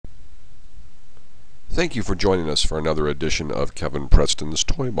Thank you for joining us for another edition of Kevin Preston's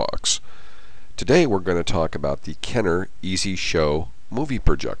Toy Box. Today we're going to talk about the Kenner Easy-Show movie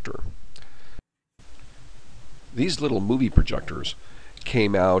projector. These little movie projectors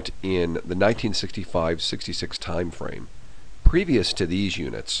came out in the 1965-66 time frame. Previous to these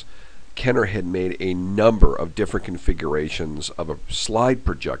units, Kenner had made a number of different configurations of a slide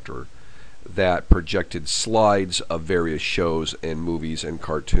projector that projected slides of various shows and movies and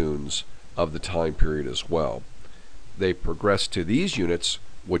cartoons of the time period as well. They progressed to these units,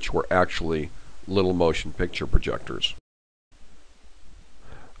 which were actually little motion picture projectors.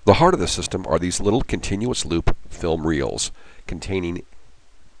 The heart of the system are these little continuous loop film reels containing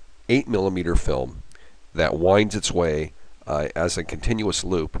 8mm film that winds its way as a continuous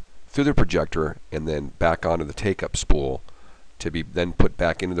loop through the projector and then back onto the take-up spool to be then put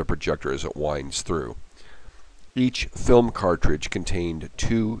back into the projector as it winds through. Each film cartridge contained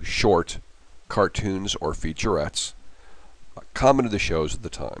 2 short cartoons or featurettes common to the shows of the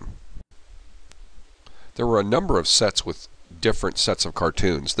time. There were a number of sets with different sets of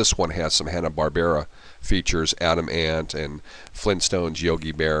cartoons. This one has some Hanna-Barbera features, Adam Ant and Flintstones,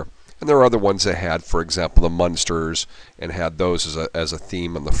 Yogi Bear. And there are other ones that had, for example, the Munsters, and had those as a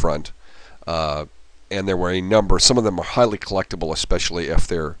theme on the front. And there were a number. Some of them are highly collectible, especially if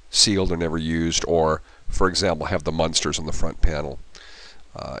they're sealed and never used, or, for example, have the Munsters on the front panel.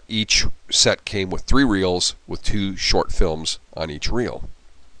 Each set came with 3 reels with 2 short films on each reel.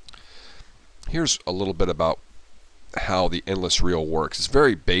 Here's a little bit about how the endless reel works. It's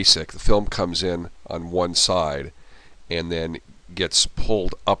very basic. The film comes in on one side and then gets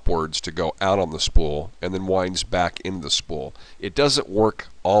pulled upwards to go out on the spool and then winds back into the spool. It doesn't work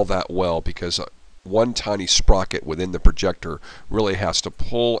all that well because one tiny sprocket within the projector really has to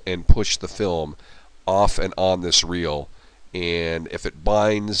pull and push the film off and on this reel, and if it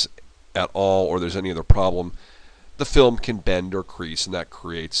binds at all or there's any other problem, the film can bend or crease, and that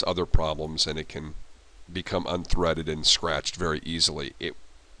creates other problems, and it can become unthreaded and scratched very easily.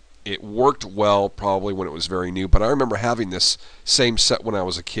 It worked well probably when it was very new, but I remember having this same set when I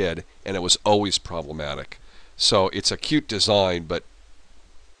was a kid, and it was always problematic. So it's a cute design, but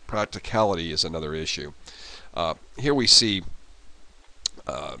practicality is another issue. Here we see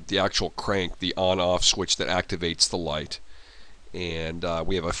the actual crank, the on-off switch that activates the light, and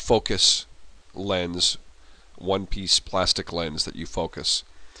we have a focus lens, one-piece plastic lens that you focus.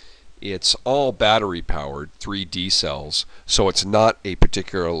 It's all battery powered, 3D cells, so it's not a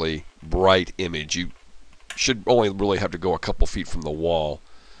particularly bright image. You should only really have to go a couple feet from the wall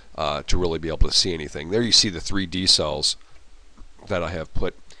to really be able to see anything. There you see the 3D cells that I have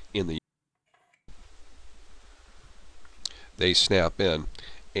put in the. They snap in,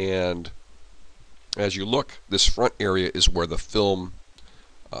 and as you look, this front area is where the film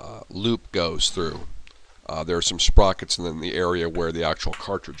loop goes through. There are some sprockets and then the area where the actual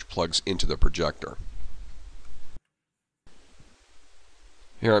cartridge plugs into the projector.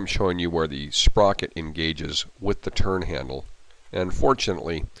 Here I'm showing you where the sprocket engages with the turn handle, and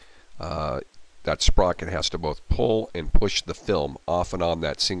unfortunately that sprocket has to both pull and push the film off and on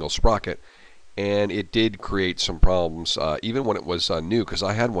that single sprocket, and it did create some problems even when it was new, because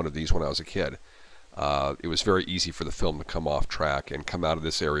I had one of these when I was a kid. It was very easy for the film to come off track and come out of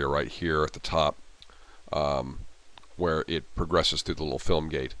this area right here at the top, where it progresses through the little film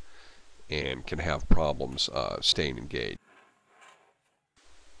gate and can have problems staying engaged.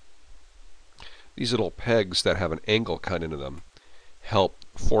 These little pegs that have an angle cut into them help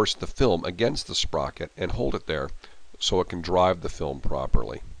force the film against the sprocket and hold it there so it can drive the film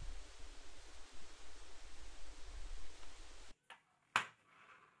properly.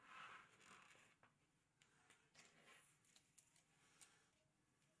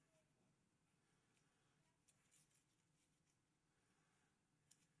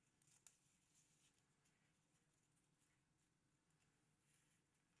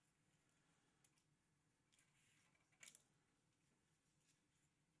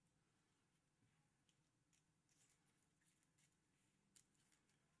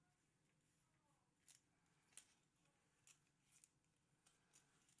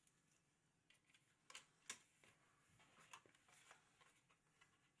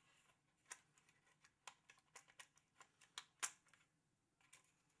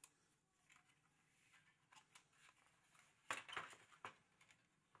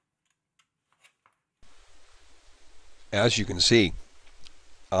 As you can see,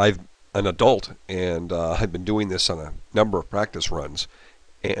 I'm an adult, and I've been doing this on a number of practice runs,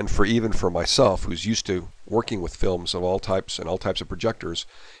 and even for myself, who's used to working with films of all types and all types of projectors,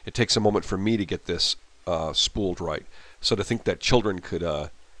 it takes a moment for me to get this spooled right. So to think that children could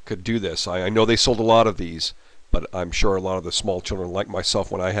could do this. I know they sold a lot of these, but I'm sure a lot of the small children, like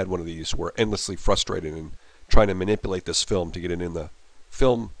myself when I had one of these, were endlessly frustrated in trying to manipulate this film to get it in the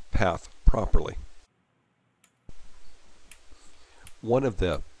film path properly. One of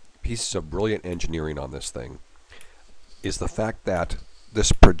the pieces of brilliant engineering on this thing is the fact that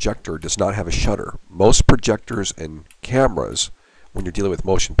this projector does not have a shutter. Most projectors and cameras, when you're dealing with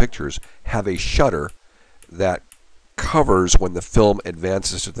motion pictures, have a shutter that covers when the film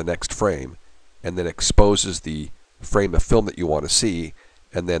advances to the next frame and then exposes the frame of film that you want to see,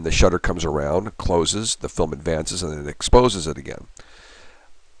 and then the shutter comes around, closes, the film advances, and then it exposes it again.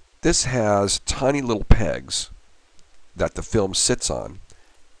 This has tiny little pegs that the film sits on,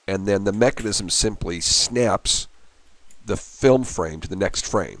 and then the mechanism simply snaps the film frame to the next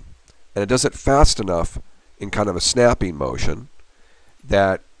frame. And it does it fast enough in kind of a snapping motion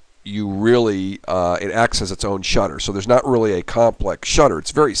that you really, it acts as its own shutter. So there's not really a complex shutter.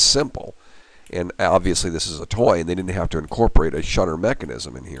 It's very simple. And obviously this is a toy, and they didn't have to incorporate a shutter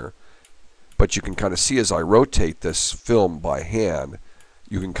mechanism in here. But you can kind of see as I rotate this film by hand,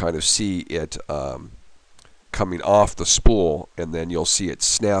 you can kind of see it coming off the spool, and then you'll see it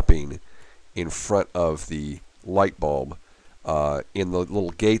snapping in front of the light bulb in the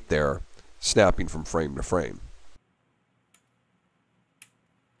little gate there, snapping from frame to frame.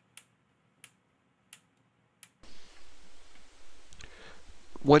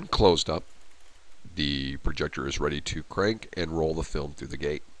 When closed up, the projector is ready to crank and roll the film through the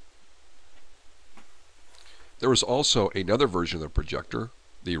gate. There is also another version of the projector,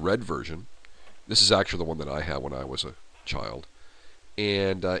 the red version. This is actually the one that I had when I was a child.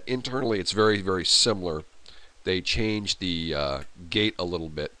 And internally it's very, very similar. They changed the gate a little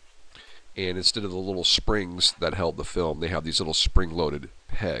bit, and instead of the little springs that held the film, they have these little spring-loaded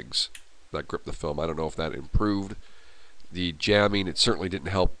pegs that grip the film. I don't know if that improved the jamming. It certainly didn't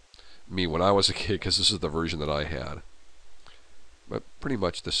help me when I was a kid, because this is the version that I had. But pretty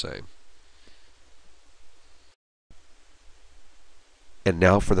much the same. And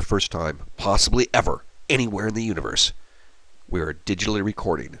now, for the first time, possibly ever, anywhere in the universe, we are digitally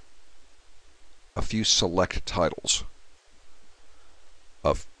recording a few select titles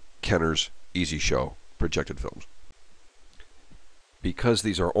of Kenner's Easy Show projected films. Because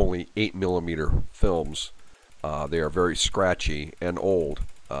these are only 8mm films, they are very scratchy and old.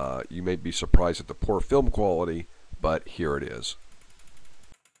 You may be surprised at the poor film quality, but here it is.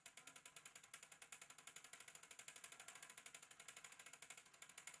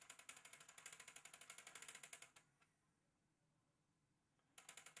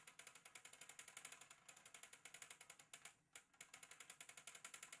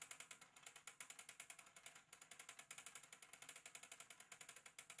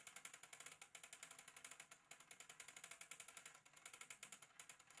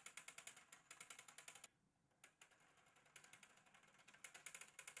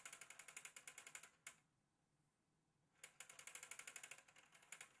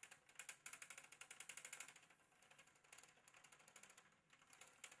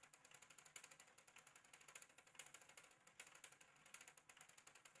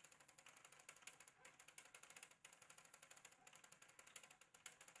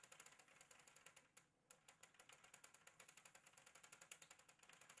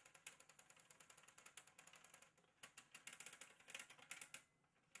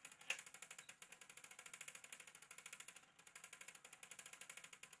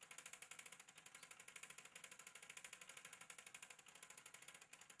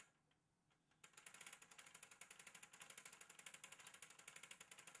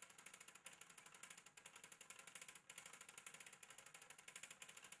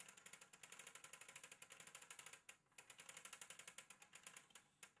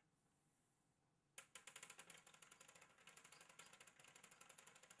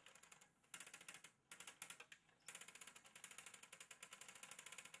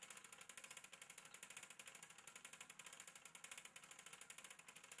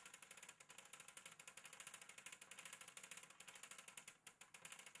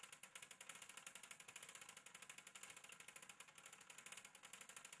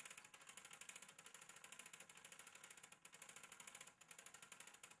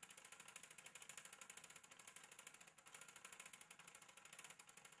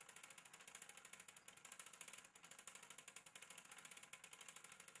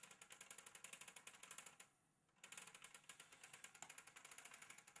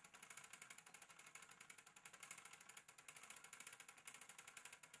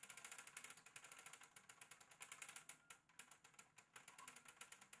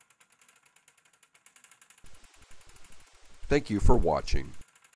 Thank you for watching.